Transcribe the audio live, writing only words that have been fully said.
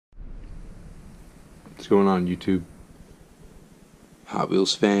What's going on, YouTube? Hot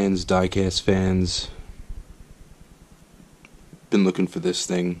Wheels fans, diecast fans. Been looking for this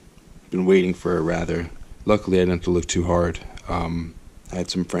thing. Been waiting for it, rather. Luckily, I didn't have to look too hard. I had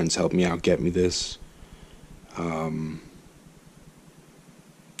some friends help me out, get me this. The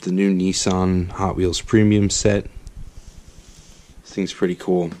new Nissan Hot Wheels Premium set. This thing's pretty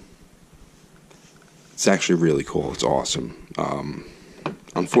cool. It's actually really cool. It's awesome.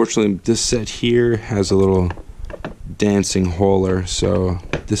 Unfortunately, this set here has a little dancing hauler, so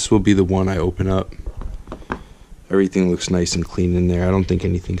this will be the one I open up. Everything looks nice and clean in there. I don't think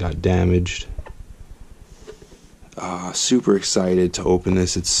anything got damaged. Super excited to open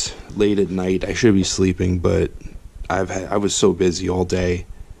this. It's late at night. I should be sleeping, but I was so busy all day.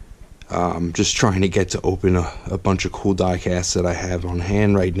 Just trying to get to open a bunch of cool diecasts that I have on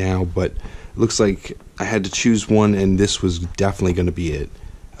hand right now, but it looks like I had to choose one, and this was definitely going to be it.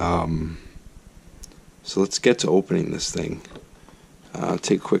 So let's get to opening this thing.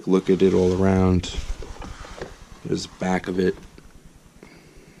 Take a quick look at it all around. There's the back of it.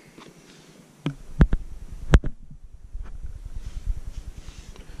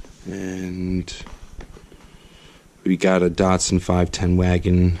 And we got a Datsun 510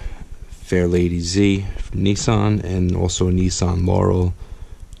 wagon, Fairlady Z from Nissan, and also a Nissan Laurel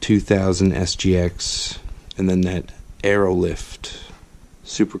 2000 SGX, and then that Aerolift.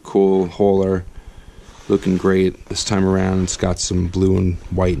 Super cool hauler, looking great this time around. It's got some blue and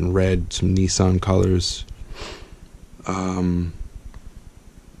white and red, some Nissan colors.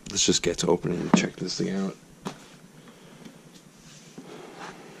 Let's just get to opening and check this thing out.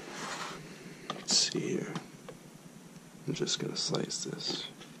 Let's see here. I'm just gonna slice this.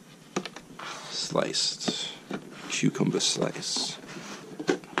 Sliced cucumber slice.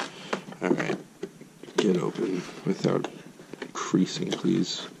 Alright, get open without creasing,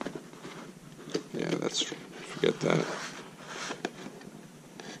 please. Yeah, forget that.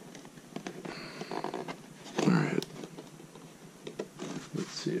 Alright.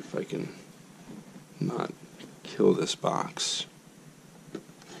 Let's see if I can not kill this box.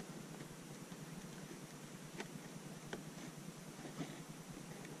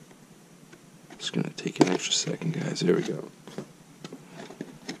 Just gonna take an extra second, guys. There we go.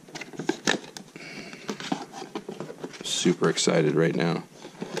 Super excited right now.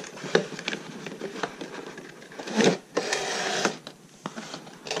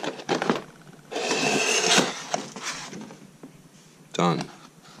 Done.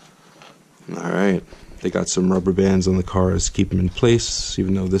 Alright. They got some rubber bands on the cars, keep them in place,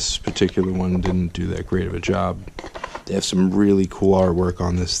 even though this particular one didn't do that great of a job. They have some really cool artwork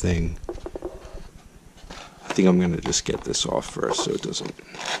on this thing. I think I'm going to just get this off first so it doesn't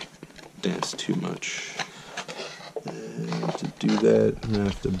dance too much. And to do that, I'm going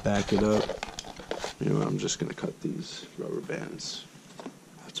to have to back it up. You know what, I'm just going to cut these rubber bands.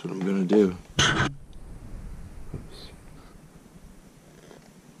 That's what I'm going to do. Oops.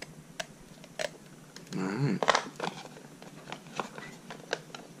 Alright.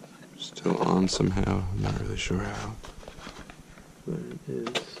 Still on somehow. I'm not really sure how. But it is.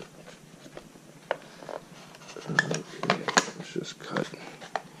 Okay, let's just cut.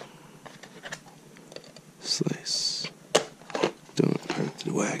 Slice. Don't hurt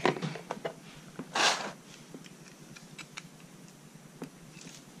the wagon.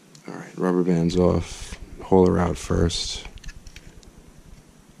 Alright, rubber bands off. Hauler out first.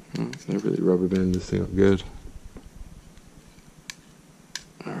 They really rubber band this thing up good.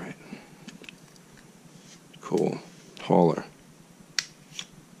 Alright. Cool. Hauler.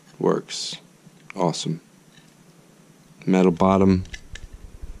 Works. Awesome. Metal bottom.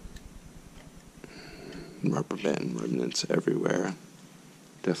 Rubber band remnants everywhere.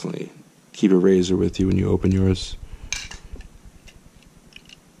 Definitely keep a razor with you when you open yours.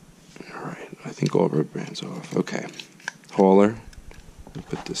 Alright, I think all rubber bands off. Okay. Hauler. I'll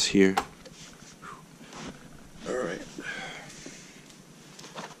put this here. Alright.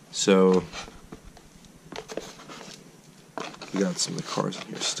 So, we got some of the cars in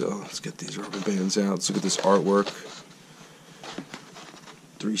here still. Let's get these rubber bands out. Let's look at this artwork.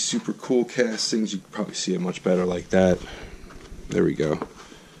 3 super cool castings. You can probably see it much better like that. There we go.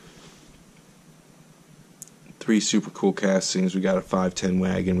 3 super cool castings. We got a 510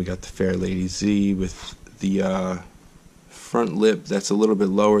 wagon. We got the Fairlady Z with the front lip that's a little bit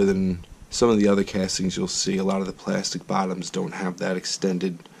lower than some of the other castings you'll see. A lot of the plastic bottoms don't have that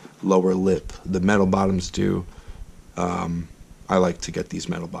extended lower lip. The metal bottoms do. I like to get these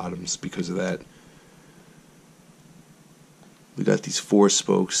metal bottoms because of that. We got these 4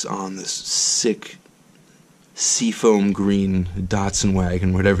 spokes on this sick seafoam green Datsun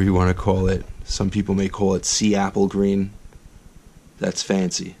wagon, whatever you want to call it. Some people may call it sea apple green. That's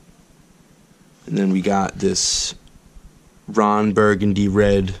fancy. And then we got this Ron Burgundy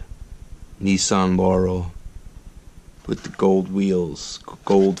red Nissan Laurel with the gold wheels,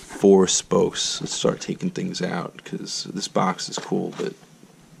 gold 4 spokes. Let's start taking things out because this box is cool, but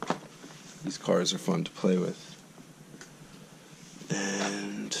these cars are fun to play with.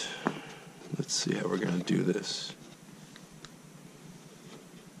 And let's see how we're going to do this.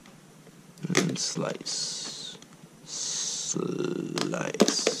 And slice. Slice.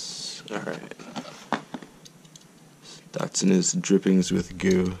 Alright. Datsun is drippings with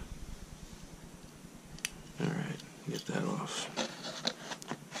goo. Alright, get that off.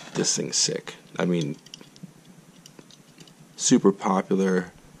 This thing's sick. I mean, super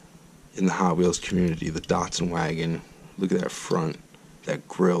popular in the Hot Wheels community, the Datsun wagon. Look at that front, that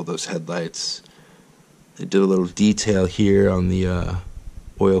grille, those headlights. They did a little detail here on the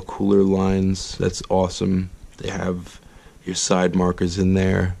oil cooler lines. That's awesome. They have your side markers in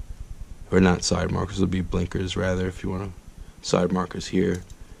there. Or not side markers, it'll be blinkers rather if you want to. Side markers here.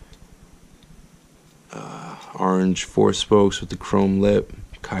 Orange 4 spokes with the chrome lip.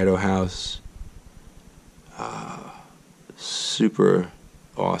 Kaido house. Super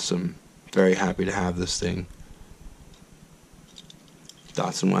awesome. Very happy to have this thing.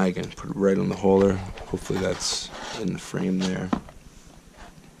 Datsun wagon. Put it right on the hauler. Hopefully that's in the frame there.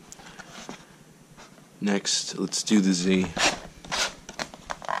 Next, let's do the Z.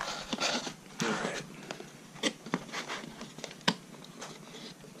 Alright.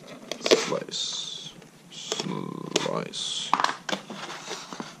 Slice. Slice.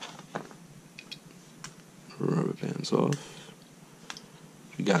 Rubber bands off.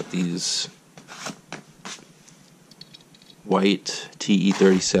 We got these white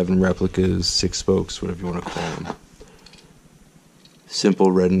TE37 replicas, 6 spokes, whatever you want to call them.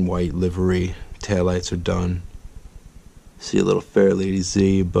 Simple red and white livery. Taillights are done. See a little Fairlady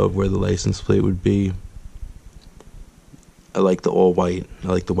Z above where the license plate would be. I like the all white. I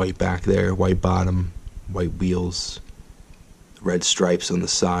like the white back there, white bottom, white wheels, red stripes on the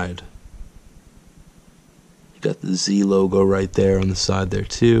side. You got the Z logo right there on the side there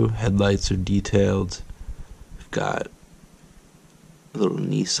too. Headlights are detailed. We've got a little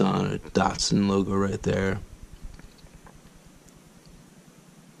Nissan or Datsun logo right there.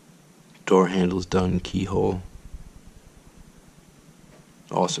 Door handle's done, keyhole.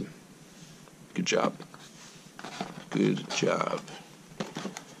 Awesome. Good job. Good job.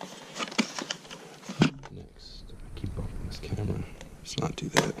 Next, keep bumping this camera. Let's not do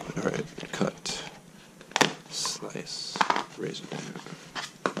that. Alright, cut. Slice. Razor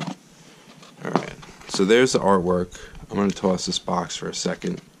down. Alright, so there's the artwork. I'm going to toss this box for a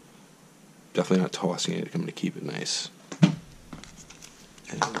second. Definitely not tossing it, I'm going to keep it nice.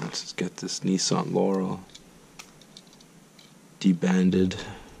 And let's get this Nissan Laurel debanded.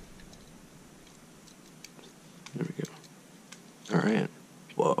 There we go. Alright.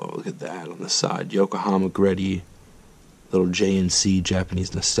 Whoa, look at that on the side. Yokohama Gretty. Little JNC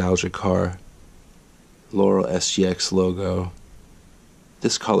Japanese nostalgia car. Laurel SGX logo.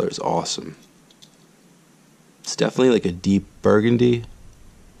 This color is awesome. It's definitely like a deep burgundy.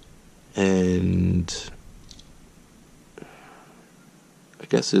 And I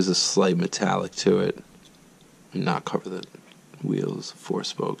guess there's a slight metallic to it. Not cover the wheels, 4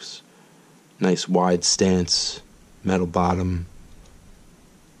 spokes. Nice wide stance, metal bottom.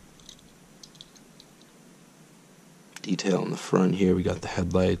 Detail in the front here. We got the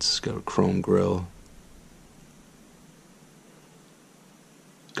headlights, got a chrome grille.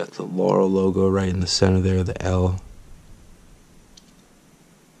 Got the Laurel logo right in the center there, the L.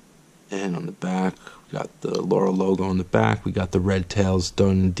 And on the back, we got the Laurel logo on the back. We got the red tails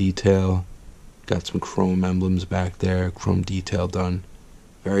done in detail. Got some chrome emblems back there, chrome detail done.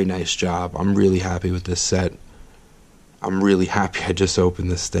 Very nice job. I'm really happy with this set. I'm really happy I just opened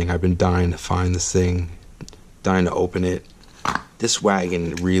this thing. I've been dying to find this thing, dying to open it. This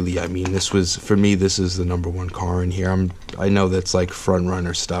wagon really, I mean, this was, for me, this is the #1 car in here. I know that's like front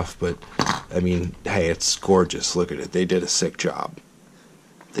runner stuff, but I mean, hey, it's gorgeous. Look at it. They did a sick job.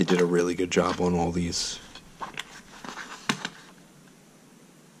 They did a really good job on all these.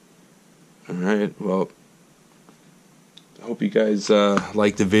 Alright, well, I hope you guys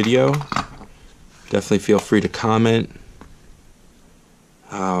liked the video. Definitely feel free to comment.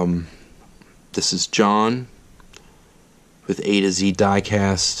 This is John with A to Z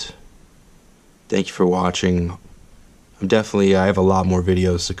Diecast. Thank you for watching. I have a lot more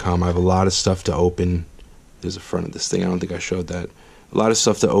videos to come. I have a lot of stuff to open. There's the front of this thing. I don't think I showed that. A lot of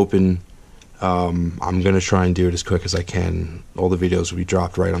stuff to open. I'm going to try and do it as quick as I can. All the videos will be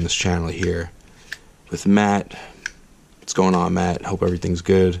dropped right on this channel here. with Matt. What's going on, Matt? Hope everything's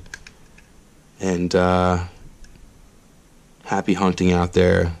good. And happy hunting out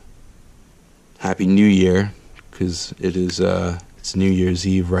there. Happy New Year, because it's New Year's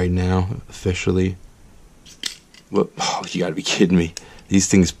Eve right now, officially. Well, oh, you gotta be kidding me. These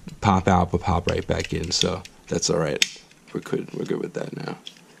things pop out but pop right back in, so that's alright. We're good with that now.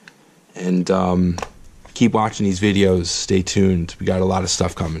 And keep watching these videos. Stay tuned. We got a lot of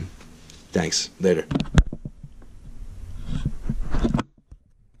stuff coming. Thanks. Later.